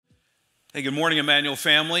Hey, good morning, Emmanuel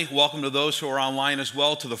family. Welcome to those who are online as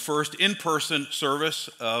well to the first in-person service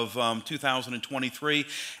of 2023.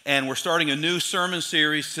 And we're starting a new sermon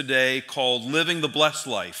series today called Living the Blessed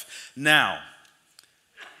Life. Now,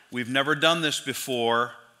 we've never done this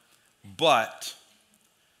before, but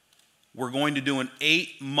we're going to do an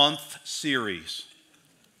 8-month series.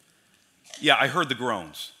 Yeah, I heard the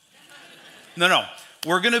groans. No.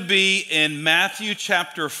 We're going to be in Matthew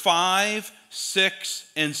chapter 5,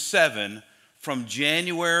 6, and 7 from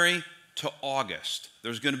January to August.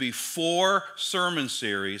 There's going to be 4 sermon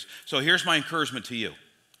series. So here's my encouragement to you.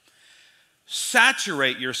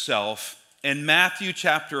 Saturate yourself in Matthew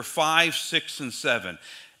chapter 5, 6, and 7.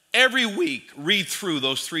 Every week, read through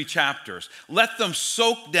those 3 chapters. Let them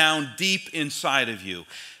soak down deep inside of you.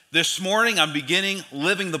 This morning, I'm beginning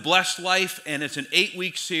Living the Blessed Life, and it's an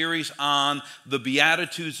 8-week series on the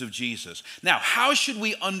Beatitudes of Jesus. Now, how should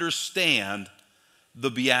we understand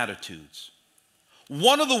the Beatitudes?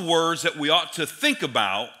 One of the words that we ought to think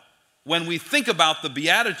about when we think about the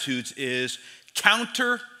Beatitudes is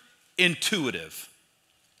counterintuitive,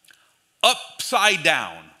 upside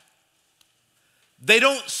down. They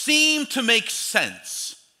don't seem to make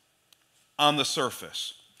sense on the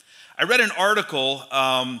surface. I read an article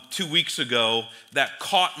 2 weeks ago that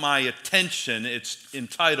caught my attention. It's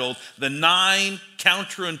entitled, "The 9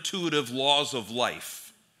 Counterintuitive Laws of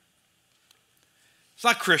Life." It's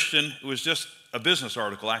not Christian. It was just a business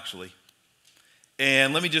article, actually.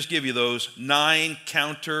 And let me just give you those 9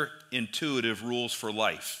 counterintuitive rules for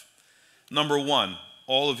life. Number 1,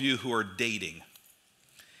 all of you who are dating.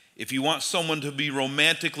 If you want someone to be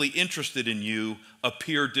romantically interested in you,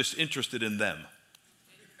 appear disinterested in them.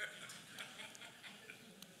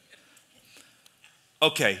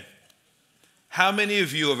 Okay, how many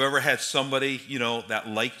of you have ever had somebody, that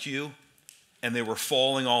liked you and they were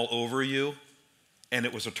falling all over you and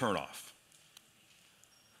it was a turnoff?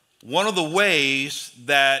 One of the ways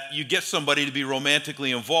that you get somebody to be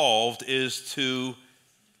romantically involved is to,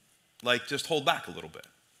 just hold back a little bit.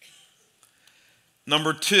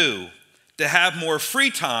 Number 2, to have more free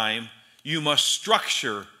time, you must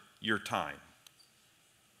structure your time.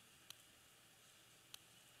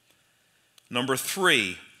 Number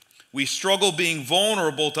 3, we struggle being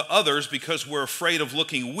vulnerable to others because we're afraid of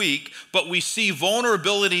looking weak, but we see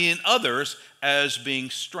vulnerability in others as being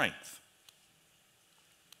strength.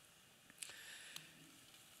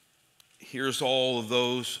 Here's all of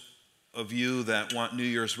those of you that want New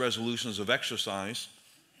Year's resolutions of exercise.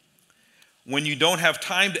 When you don't have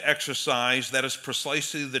time to exercise, that is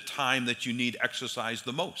precisely the time that you need exercise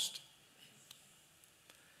the most.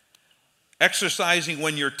 Exercising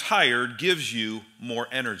when you're tired gives you more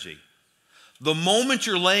energy. The moment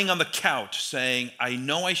you're laying on the couch saying, I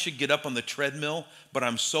know I should get up on the treadmill, but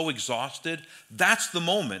I'm so exhausted, that's the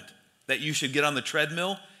moment that you should get on the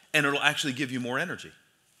treadmill and it'll actually give you more energy.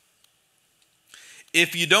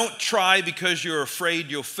 If you don't try because you're afraid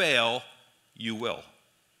you'll fail, you will.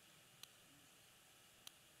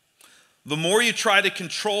 The more you try to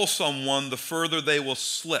control someone, the further they will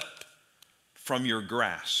slip from your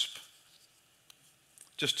grasp.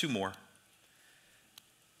 Just 2 more.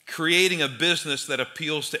 Creating a business that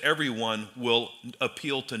appeals to everyone will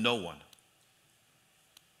appeal to no one.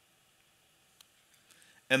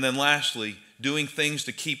 And then lastly, doing things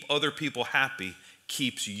to keep other people happy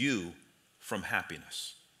keeps you from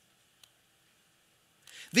happiness.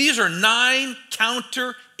 These are 9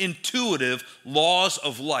 counterintuitive laws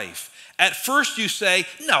of life. At first you say,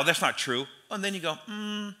 no, that's not true. And then you go,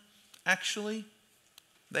 actually,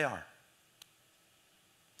 they are.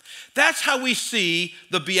 That's how we see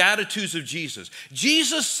the Beatitudes of Jesus.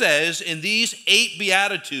 Jesus says in these 8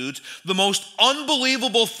 Beatitudes the most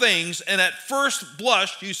unbelievable things, and at first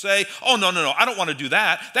blush you say, oh, no, I don't want to do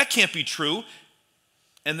that. That can't be true.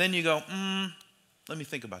 And then you go, let me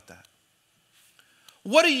think about that.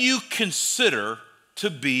 What do you consider to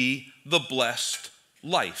be the blessed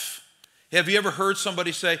life? Have you ever heard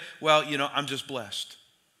somebody say, well, I'm just blessed?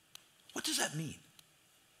 What does that mean?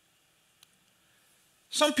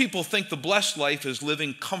 Some people think the blessed life is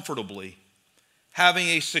living comfortably, having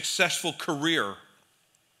a successful career,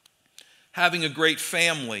 having a great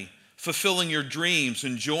family, fulfilling your dreams,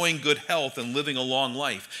 enjoying good health, and living a long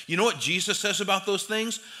life. You know what Jesus says about those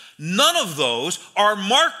things? None of those are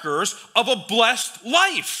markers of a blessed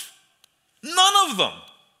life. None of them.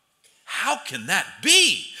 How can that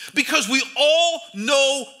be? Because we all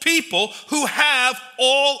know people who have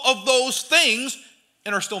all of those things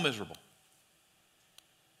and are still miserable.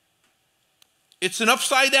 It's an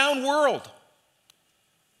upside down world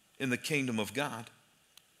in the kingdom of God.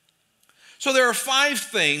 So there are 5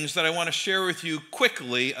 things that I want to share with you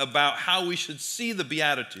quickly about how we should see the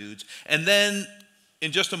Beatitudes. And then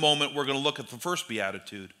in just a moment, we're going to look at the first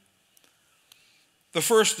Beatitude. The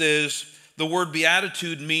first is the word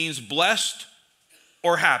beatitude means blessed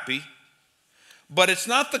or happy, but it's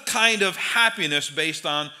not the kind of happiness based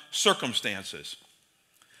on circumstances.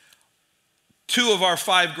 2 of our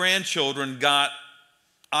 5 grandchildren got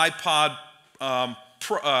AirPod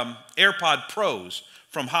Pros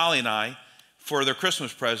from Holly and I for their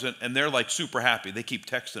Christmas present, and they're like super happy. They keep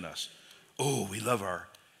texting us, "Oh, we love our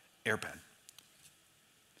AirPod."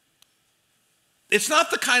 It's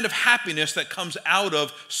not the kind of happiness that comes out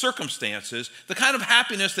of circumstances. The kind of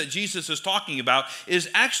happiness that Jesus is talking about is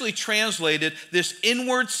actually translated this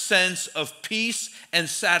inward sense of peace and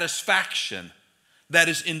satisfaction that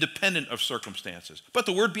is independent of circumstances. But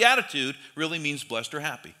the word beatitude really means blessed or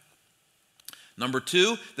happy. Number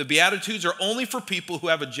 2, the Beatitudes are only for people who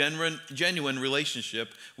have a genuine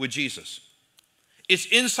relationship with Jesus. It's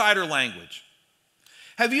insider language.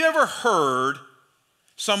 Have you ever heard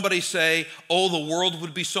somebody say, "Oh, the world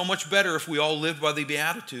would be so much better if we all lived by the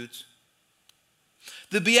Beatitudes"?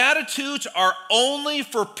 The Beatitudes are only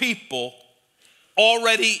for people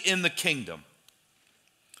already in the kingdom.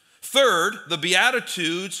 Third, the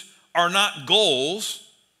Beatitudes are not goals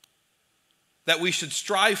that we should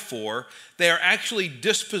strive for. They are actually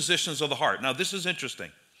dispositions of the heart. Now, this is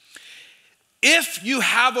interesting. If you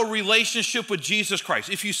have a relationship with Jesus Christ,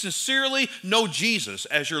 if you sincerely know Jesus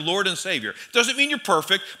as your Lord and Savior, doesn't mean you're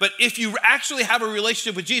perfect, but if you actually have a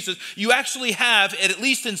relationship with Jesus, you actually have, at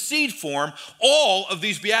least in seed form, all of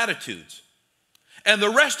these Beatitudes. And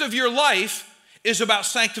the rest of your life is about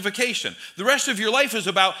sanctification. The rest of your life is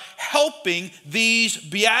about helping these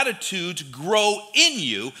Beatitudes grow in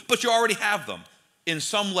you, but you already have them in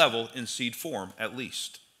some level in seed form at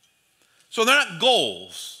least. So they're not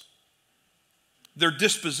goals. They're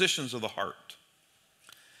dispositions of the heart.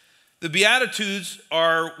 The Beatitudes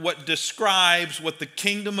are what describes what the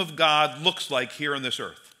kingdom of God looks like here on this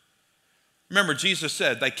earth. Remember, Jesus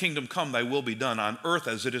said, "Thy kingdom come, thy will be done on earth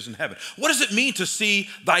as it is in heaven." What does it mean to see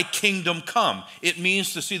thy kingdom come? It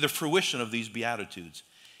means to see the fruition of these Beatitudes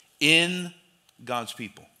in God's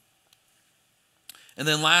people. And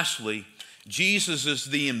then lastly, Jesus is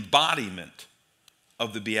the embodiment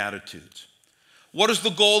of the Beatitudes. What is the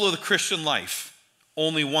goal of the Christian life?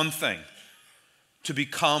 Only one thing: to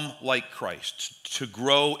become like Christ, to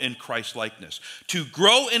grow in Christ likeness. To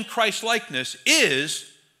grow in Christ likeness is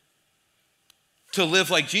to live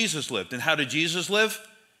like Jesus lived. And how did Jesus live?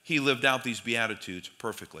 He lived out these Beatitudes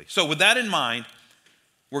perfectly. So with that in mind,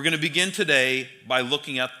 we're going to begin today by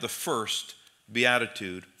looking at the first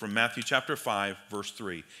Beatitude from Matthew chapter 5, verse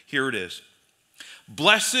 3. Here it is.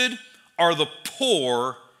 "Blessed are the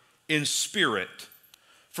poor in spirit,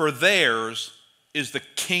 for theirs is the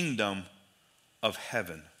kingdom of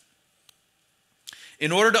heaven."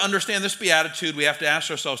 In order to understand this beatitude, we have to ask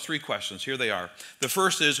ourselves 3 questions. Here they are. The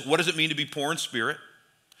first is, what does it mean to be poor in spirit?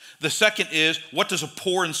 The second is, what does a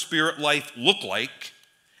poor in spirit life look like?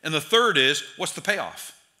 And the third is, what's the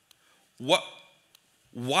payoff?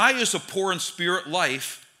 Why is a poor in spirit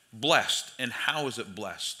life blessed, and how is it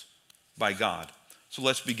blessed by God? So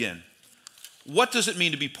let's begin. What does it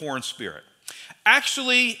mean to be poor in spirit?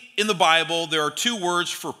 Actually, in the Bible, there are 2 words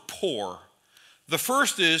for poor. The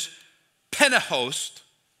first is pentecost,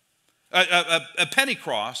 a penny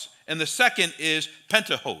cross, and the second is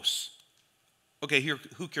pentahos. Okay, here,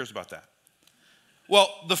 who cares about that?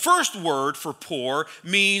 Well, the first word for poor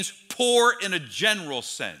means poor in a general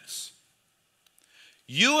sense.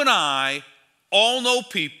 You and I all know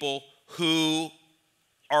people who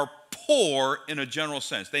are poor in a general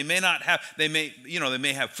sense. They may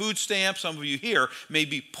have food stamps. Some of you here may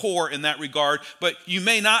be poor in that regard, but you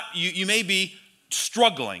may be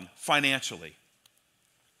struggling financially.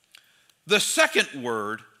 The second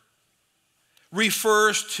word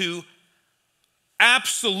refers to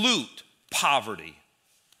absolute poverty.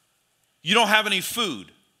 You don't have any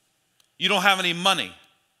food. You don't have any money.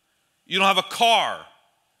 You don't have a car.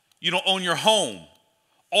 You don't own your home.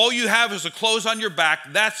 All you have is the clothes on your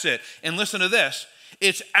back. That's it. And listen to this.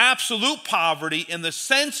 It's absolute poverty in the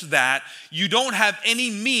sense that you don't have any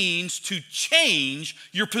means to change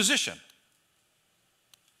your position.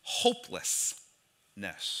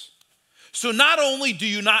 Hopelessness. So not only do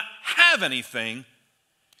you not have anything,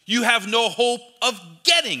 you have no hope of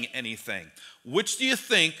getting anything. Which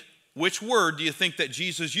word do you think that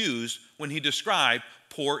Jesus used when he described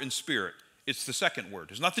poor in spirit? It's the second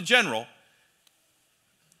word. It's not the general.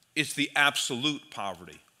 It's the absolute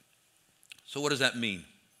poverty. So what does that mean?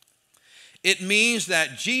 It means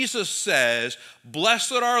that Jesus says,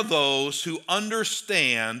 blessed are those who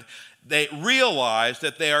understand, they realize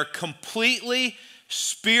that they are completely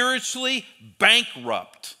spiritually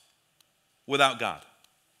bankrupt without God.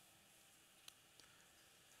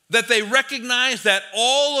 That they recognize that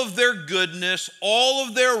all of their goodness, all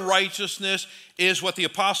of their righteousness is what the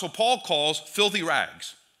Apostle Paul calls filthy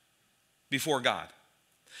rags before God.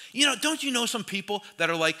 You know, don't you know some people that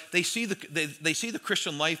are like, they see the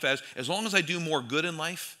Christian life as long as I do more good in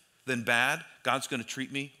life than bad, God's going to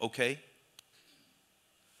treat me okay?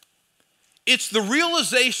 It's the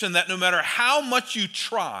realization that no matter how much you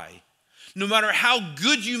try, no matter how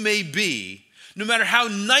good you may be, no matter how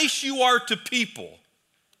nice you are to people,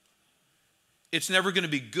 it's never going to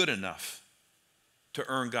be good enough to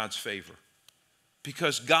earn God's favor,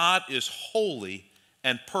 because God is holy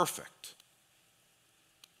and perfect.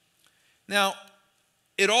 Now,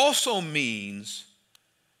 it also means,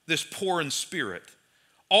 this poor in spirit,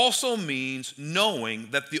 also means knowing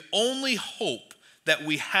that the only hope that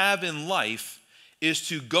we have in life is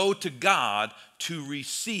to go to God to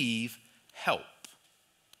receive help.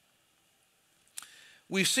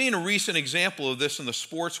 We've seen a recent example of this in the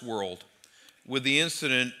sports world with the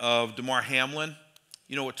incident of Damar Hamlin.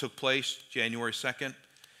 You know what took place January 2nd?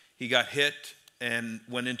 He got hit and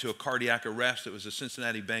went into a cardiac arrest. It was the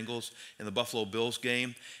Cincinnati Bengals and the Buffalo Bills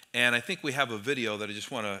game. And I think we have a video that I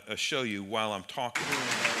just want to show you while I'm talking.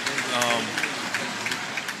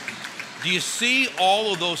 Do you see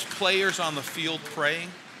all of those players on the field praying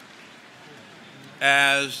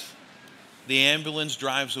as the ambulance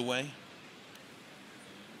drives away?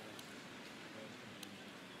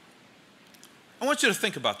 I want you to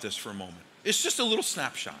think about this for a moment. It's just a little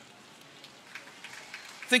snapshot.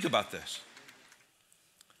 Think about this.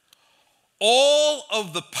 All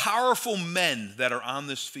of the powerful men that are on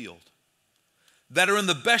this field, that are in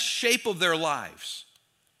the best shape of their lives,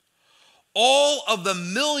 all of the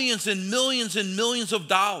millions and millions and millions of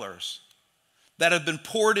dollars that have been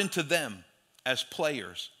poured into them as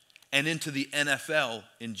players and into the NFL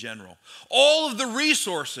in general, all of the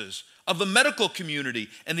resources of the medical community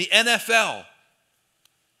and the NFL.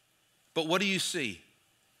 But what do you see?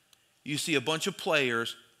 You see a bunch of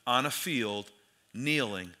players on a field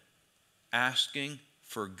kneeling, asking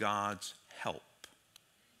for God's help.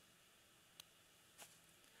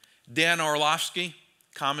 Dan Orlovsky,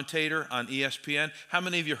 commentator on ESPN, how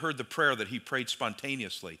many of you heard the prayer that he prayed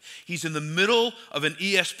spontaneously? He's in the middle of an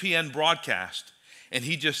ESPN broadcast, and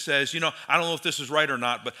he just says, you know, I don't know if this is right or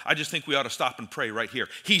not, but I just think we ought to stop and pray right here.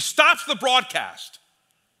 He stops the broadcast,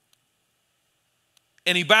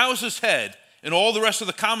 and he bows his head, and all the rest of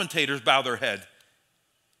the commentators bow their head,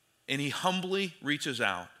 and he humbly reaches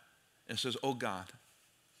out and says, oh God,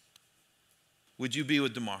 would you be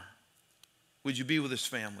with Damar? Would you be with his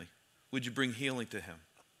family? Would you bring healing to him?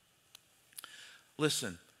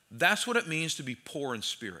 Listen, that's what it means to be poor in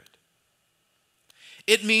spirit.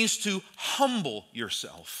 It means to humble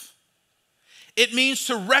yourself. It means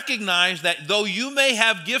to recognize that though you may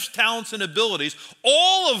have gifts, talents, and abilities,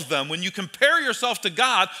 all of them, when you compare yourself to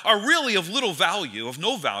God, are really of little value, of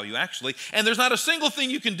no value actually, and there's not a single thing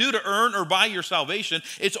you can do to earn or buy your salvation.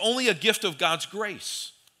 It's only a gift of God's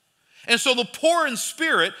grace. And so the poor in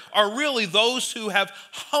spirit are really those who have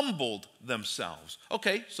humbled themselves.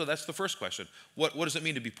 Okay, so that's the first question. What does it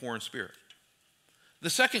mean to be poor in spirit? The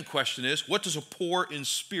second question is, what does a poor in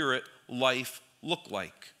spirit life look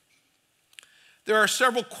like? There are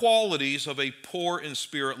several qualities of a poor in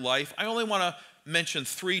spirit life. I only want to mention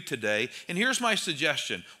 3 today, and here's my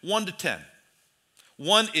suggestion, 1 to 10.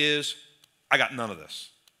 1 is, I got none of this.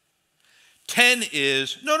 10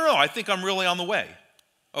 is, no, I think I'm really on the way.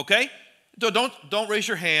 Okay? Don't raise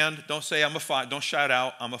your hand. Don't say I'm a 5. Don't shout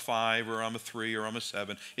out I'm a 5 or I'm a 3 or I'm a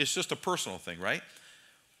 7. It's just a personal thing, right?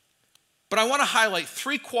 But I want to highlight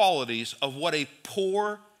 3 qualities of what a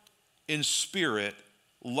poor in spirit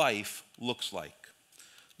life looks like.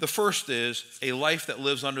 The first is a life that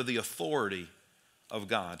lives under the authority of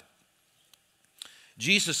God.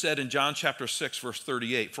 Jesus said in John chapter 6, verse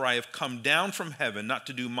 38, for I have come down from heaven not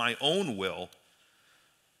to do my own will,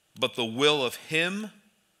 but the will of him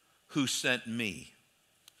who sent me.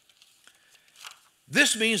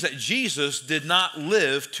 This means that Jesus did not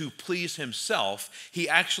live to please himself. He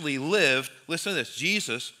actually lived, listen to this,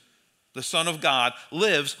 Jesus, the Son of God,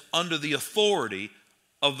 lives under the authority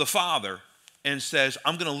of the Father and says,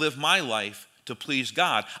 I'm going to live my life to please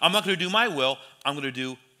God. I'm not going to do my will, I'm going to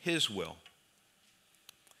do his will.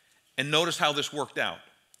 And notice how this worked out.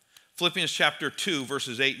 Philippians chapter 2,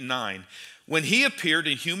 verses 8 and 9. When he appeared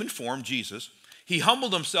in human form, Jesus, he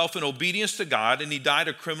humbled himself in obedience to God, and he died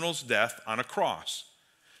a criminal's death on a cross.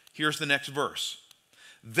 Here's the next verse.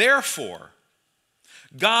 Therefore,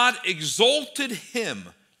 God exalted him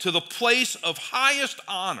to the place of highest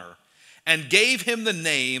honor and gave him the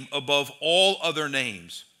name above all other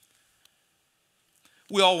names.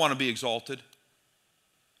 We all want to be exalted.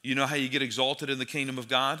 You know how you get exalted in the kingdom of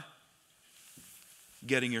God?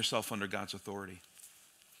 Getting yourself under God's authority.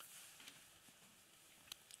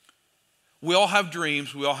 We all have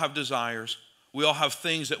dreams. We all have desires. We all have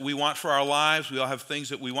things that we want for our lives. We all have things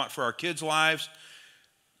that we want for our kids' lives.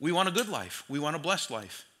 We want a good life. We want a blessed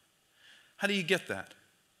life. How do you get that?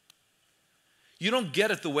 You don't get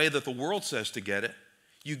it the way that the world says to get it.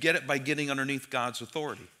 You get it by getting underneath God's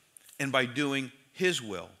authority and by doing his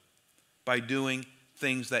will, by doing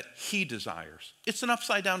things that he desires. It's an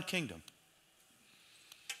upside down kingdom.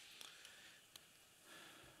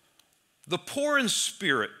 The poor in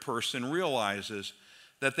spirit person realizes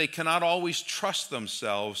that they cannot always trust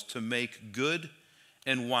themselves to make good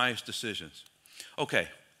and wise decisions. Okay,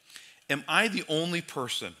 am I the only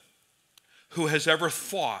person who has ever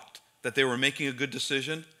thought that they were making a good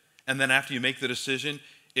decision, and then after you make the decision,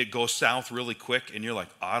 it goes south really quick, and you're like,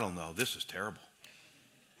 I don't know, this is terrible.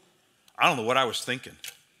 I don't know what I was thinking.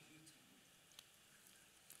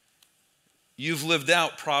 You've lived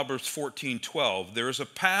out Proverbs 14:12. There is a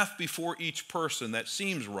path before each person that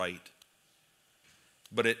seems right,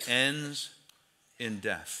 but it ends in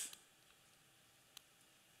death.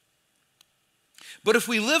 But if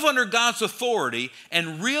we live under God's authority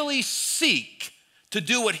and really seek to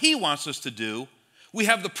do what he wants us to do, we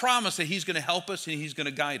have the promise that he's going to help us and he's going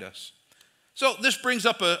to guide us. So this brings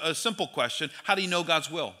up a simple question. How do you know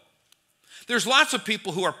God's will? There's lots of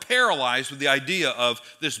people who are paralyzed with the idea of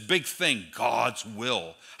this big thing, God's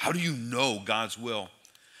will. How do you know God's will?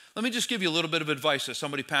 Let me just give you a little bit of advice that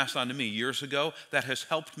somebody passed on to me years ago that has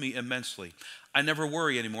helped me immensely. I never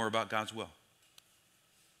worry anymore about God's will.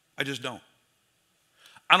 I just don't.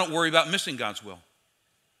 I don't worry about missing God's will.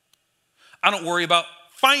 I don't worry about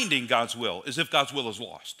finding God's will as if God's will is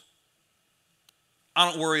lost. I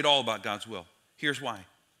don't worry at all about God's will. Here's why.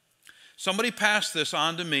 Somebody passed this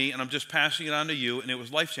on to me, and I'm just passing it on to you, and it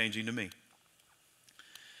was life-changing to me.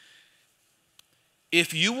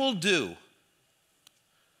 If you will do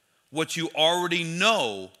what you already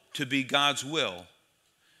know to be God's will,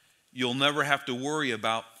 you'll never have to worry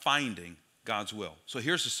about finding God's will. So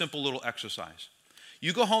here's a simple little exercise.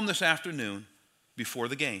 You go home this afternoon before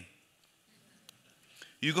the game.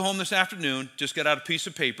 You go home this afternoon, just get out a piece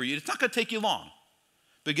of paper. It's not going to take you long.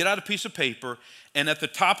 But get out a piece of paper, and at the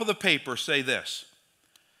top of the paper say this.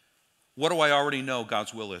 What do I already know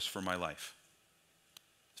God's will is for my life?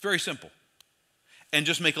 It's very simple. And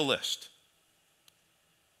just make a list.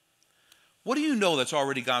 What do you know that's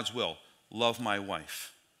already God's will? Love my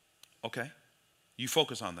wife. Okay, you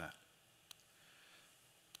focus on that.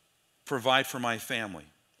 Provide for my family.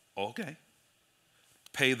 Okay.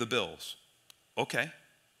 Pay the bills. Okay.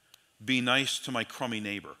 Be nice to my crummy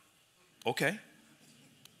neighbor. Okay.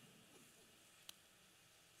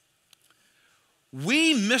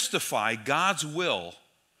 We mystify God's will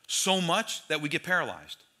so much that we get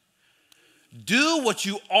paralyzed. Do what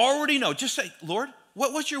you already know. Just say, Lord,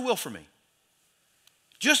 what's your will for me?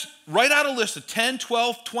 Just write out a list of 10,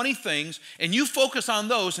 12, 20 things, and you focus on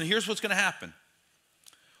those, and here's what's going to happen.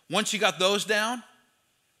 Once you got those down,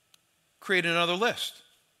 create another list.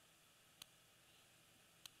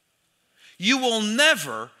 You will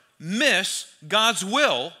never miss God's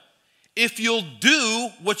will if you'll do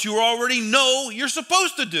what you already know you're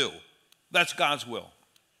supposed to do. That's God's will.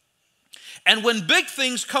 And when big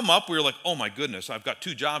things come up, we're like, oh my goodness, I've got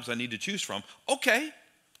 2 jobs I need to choose from. Okay.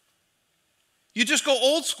 You just go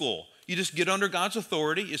old school. You just get under God's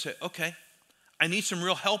authority. You say, okay, I need some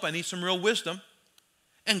real help. I need some real wisdom.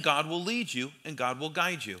 And God will lead you and God will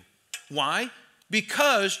guide you. Why?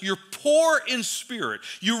 Because you're poor in spirit.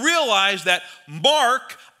 You realize that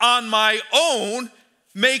Mark on my own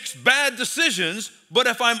makes bad decisions, but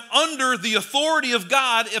if I'm under the authority of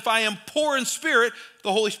God, if I am poor in spirit,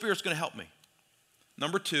 the Holy Spirit's going to help me.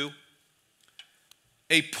 Number 2,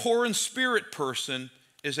 a poor in spirit person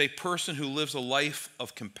is a person who lives a life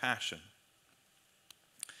of compassion.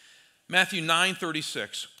 Matthew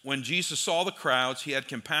 9:36, when Jesus saw the crowds, he had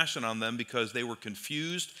compassion on them because they were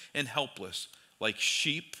confused and helpless, like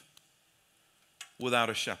sheep without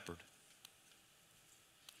a shepherd.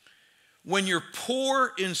 When you're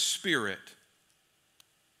poor in spirit,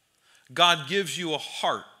 God gives you a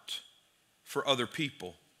heart for other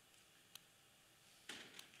people.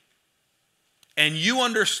 And you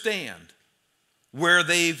understand where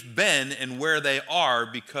they've been and where they are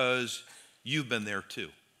because you've been there too.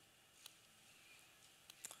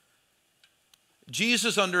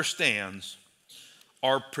 Jesus understands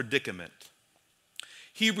our predicament.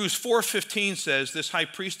 Hebrews 4:15 says, this high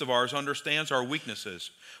priest of ours understands our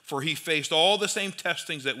weaknesses, for he faced all the same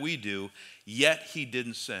testings that we do, yet he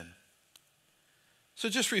didn't sin. So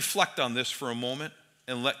just reflect on this for a moment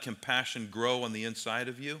and let compassion grow on the inside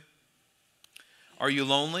of you. Are you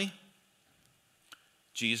lonely?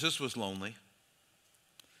 Jesus was lonely.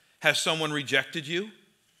 Has someone rejected you?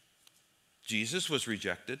 Jesus was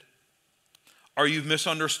rejected. Are you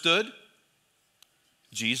misunderstood?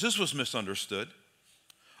 Jesus was misunderstood.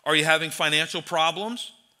 Are you having financial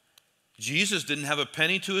problems? Jesus didn't have a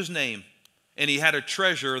penny to his name, and he had a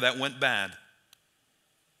treasure that went bad.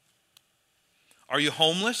 Are you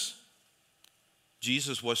homeless?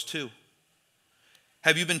 Jesus was too.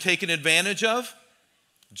 Have you been taken advantage of?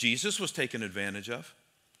 Jesus was taken advantage of.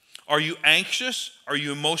 Are you anxious? Are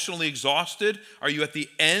you emotionally exhausted? Are you at the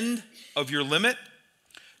end of your limit?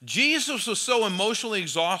 Jesus was so emotionally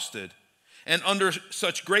exhausted and under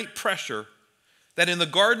such great pressure that in the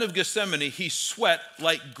Garden of Gethsemane, he sweat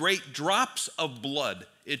like great drops of blood.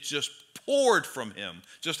 It just poured from him,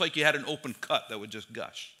 just like you had an open cut that would just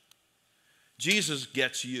gush. Jesus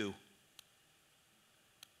gets you.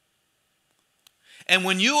 And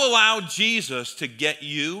when you allow Jesus to get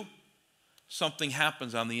you, something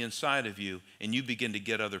happens on the inside of you, and you begin to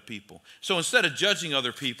get other people. So instead of judging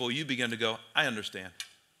other people, you begin to go, I understand.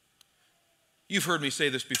 You've heard me say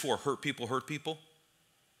this before, hurt people hurt people.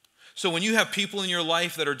 So when you have people in your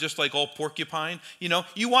life that are just like all porcupine,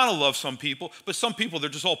 you want to love some people, but some people, they're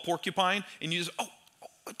just all porcupine, and you just,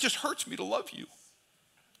 it just hurts me to love you.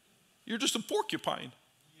 You're just a porcupine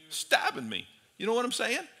stabbing me. You know what I'm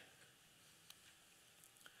saying?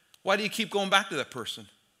 Why do you keep going back to that person?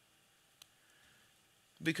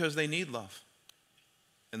 Because they need love,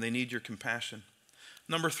 and they need your compassion.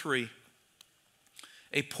 Number 3,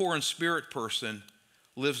 a poor in spirit person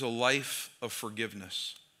lives a life of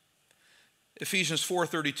forgiveness. Ephesians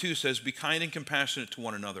 4:32 says, be kind and compassionate to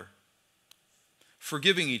one another,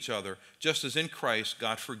 forgiving each other, just as in Christ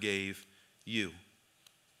God forgave you.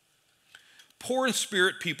 Poor in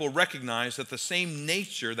spirit people recognize that the same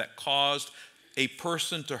nature that caused a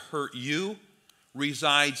person to hurt you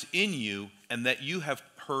resides in you, and that you have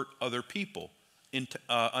hurt other people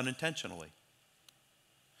unintentionally.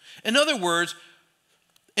 In other words,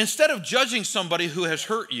 instead of judging somebody who has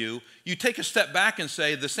hurt you, you take a step back and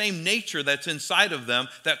say, the same nature that's inside of them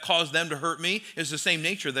that caused them to hurt me is the same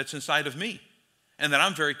nature that's inside of me, and that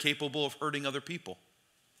I'm very capable of hurting other people.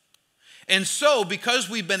 And so, because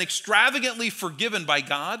we've been extravagantly forgiven by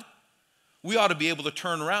God, we ought to be able to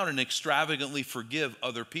turn around and extravagantly forgive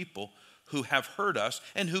other people who have hurt us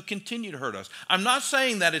and who continue to hurt us. I'm not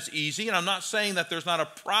saying that it's easy, and I'm not saying that there's not a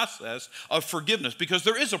process of forgiveness, because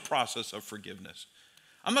there is a process of forgiveness.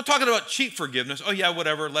 I'm not talking about cheap forgiveness. Oh yeah,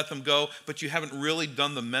 whatever, let them go, but you haven't really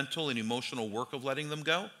done the mental and emotional work of letting them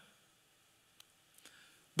go.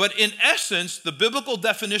 But in essence, the biblical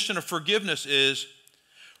definition of forgiveness is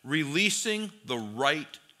releasing the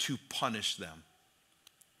right to punish them.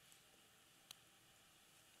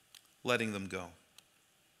 Letting them go.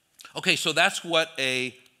 Okay, so that's what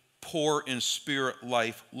a poor in spirit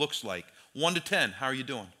life looks like. 1 to 10, how are you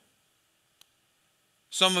doing?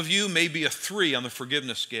 Some of you may be a 3 on the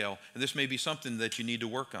forgiveness scale, and this may be something that you need to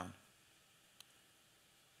work on.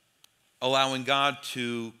 Allowing God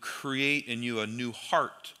to create in you a new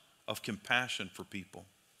heart of compassion for people.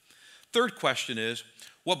 Third question is,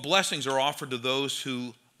 what blessings are offered to those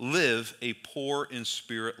who live a poor in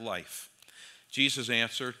spirit life? Jesus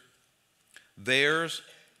answered, theirs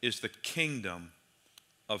is the kingdom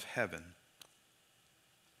of heaven.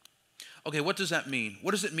 Okay, what does that mean?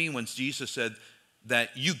 What does it mean when Jesus said that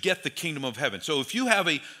you get the kingdom of heaven? So if you have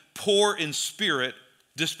a poor in spirit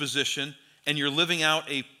disposition and you're living out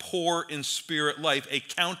a poor in spirit life, a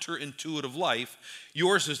counterintuitive life,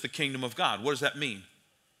 yours is the kingdom of God. What does that mean?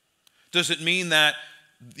 Does it mean that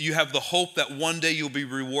you have the hope that one day you'll be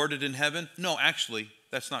rewarded in heaven? No, actually,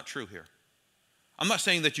 that's not true here. I'm not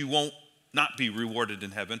saying that you won't not be rewarded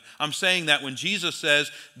in heaven. I'm saying that when Jesus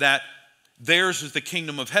says that theirs is the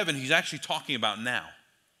kingdom of heaven, he's actually talking about now.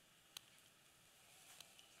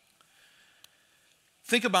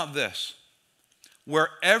 Think about this.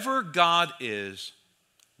 Wherever God is,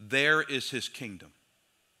 there is his kingdom.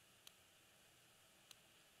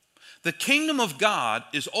 The kingdom of God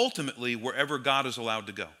is ultimately wherever God is allowed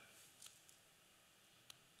to go.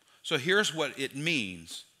 So here's what it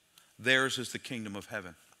means. Theirs is the kingdom of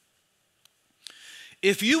heaven.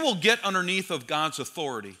 If you will get underneath of God's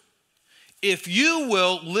authority, if you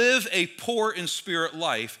will live a poor in spirit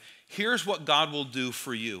life, here's what God will do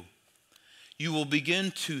for you. You will begin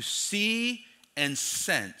to see and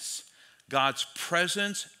sense God's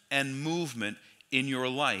presence and movement in your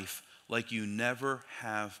life like you never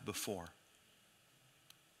have before.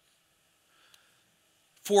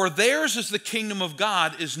 For theirs is the kingdom of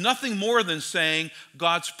God is nothing more than saying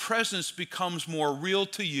God's presence becomes more real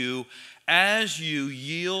to you as you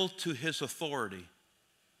yield to his authority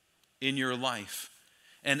in your life.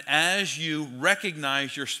 And as you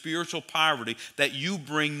recognize your spiritual poverty, that you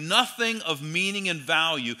bring nothing of meaning and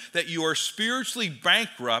value, that you are spiritually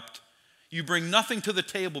bankrupt, you bring nothing to the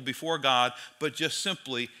table before God, but just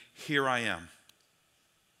simply, here I am.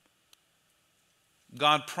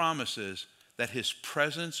 God promises that his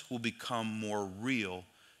presence will become more real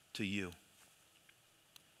to you.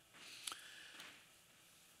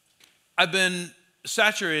 I've been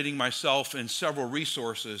saturating myself in several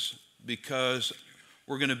resources because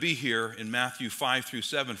we're going to be here in Matthew 5 through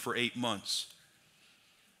 7 for 8 months.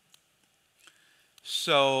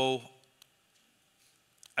 So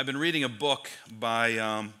I've been reading a book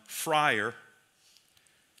by Friar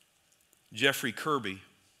Jeffrey Kirby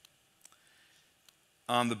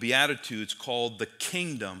on the Beatitudes called The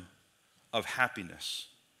Kingdom of Happiness.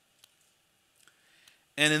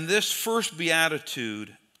 And in this first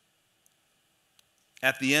Beatitude,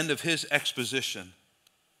 at the end of his exposition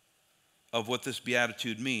of what this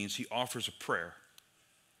Beatitude means, he offers a prayer.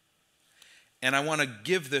 And I want to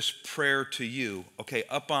give this prayer to you. Okay,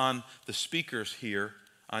 up on the speakers here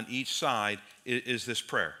on each side is this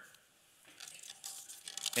prayer.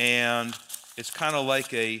 And it's kind of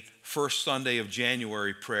like a first Sunday of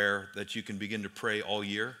January prayer that you can begin to pray all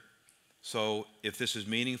year. So if this is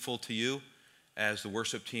meaningful to you, as the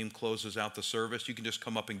worship team closes out the service, you can just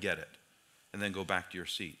come up and get it and then go back to your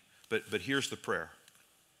seat. But here's the prayer.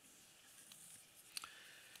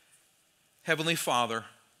 Heavenly Father,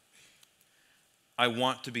 I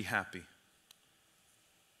want to be happy.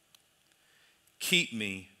 Keep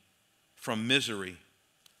me from misery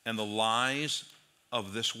and the lies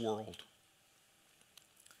of this world.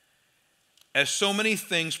 As so many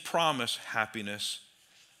things promise happiness,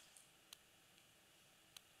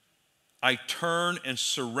 I turn and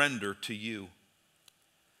surrender to you.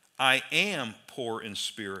 I am poor in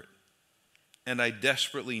spirit, and I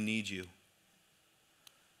desperately need you.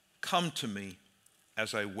 Come to me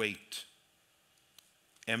as I wait,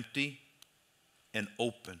 empty and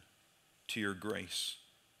open to your grace.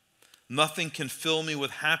 Nothing can fill me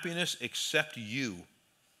with happiness except you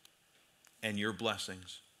and your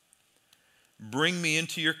blessings. Bring me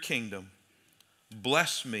into your kingdom.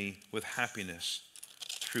 Bless me with happiness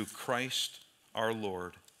through Christ our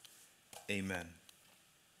Lord. Amen.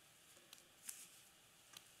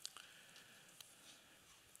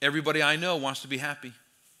 Everybody I know wants to be happy.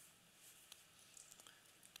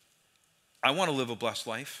 I want to live a blessed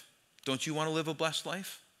life. Don't you want to live a blessed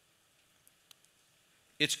life?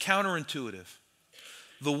 It's counterintuitive.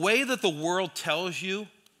 The way that the world tells you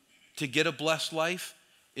to get a blessed life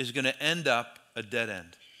is going to end up a dead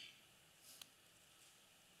end.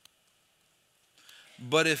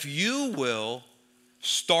 But if you will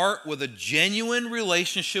start with a genuine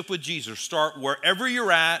relationship with Jesus, start wherever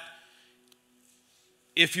you're at.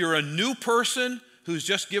 If you're a new person who's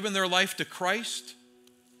just given their life to Christ,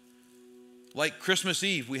 like Christmas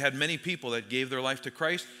Eve, we had many people that gave their life to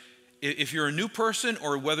Christ. If you're a new person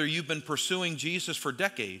or whether you've been pursuing Jesus for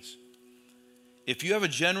decades, if you have a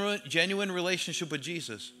genuine relationship with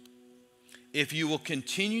Jesus, if you will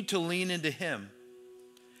continue to lean into him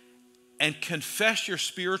and confess your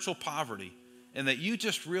spiritual poverty and that you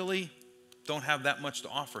just really don't have that much to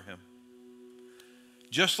offer him.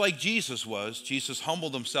 Just like Jesus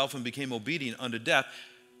humbled himself and became obedient unto death.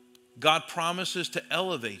 God promises to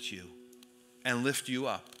elevate you and lift you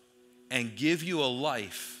up and give you a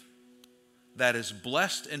life that is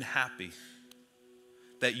blessed and happy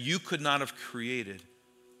that you could not have created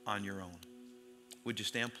on your own. Would you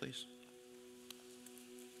stand, please?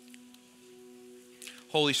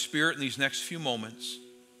 Holy Spirit, in these next few moments,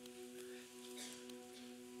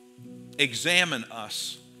 examine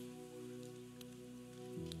us.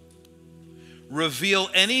 Reveal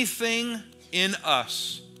anything in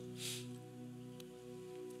us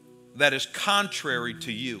that is contrary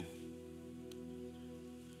to you,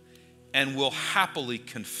 and we'll happily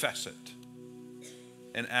confess it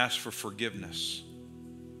and ask for forgiveness.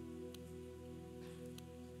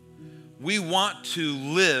 We want to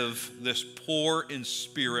live this poor in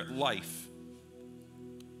spirit life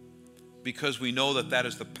because we know that that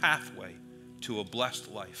is the pathway to a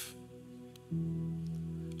blessed life.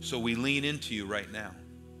 So we lean into you right now.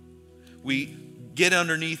 We get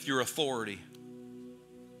underneath your authority.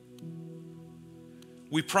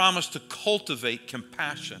 We promise to cultivate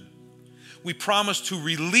compassion. We promise to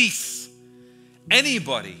release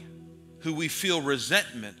anybody who we feel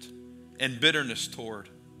resentment and bitterness toward.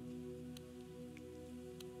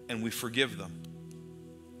 And we forgive them.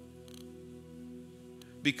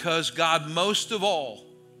 Because, God, most of all,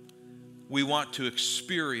 we want to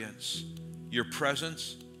experience your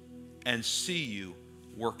presence and see you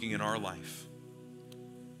working in our life.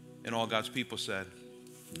 And all God's people said,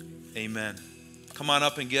 amen. Come on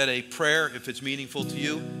up and get a prayer if it's meaningful to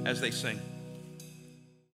you as they sing.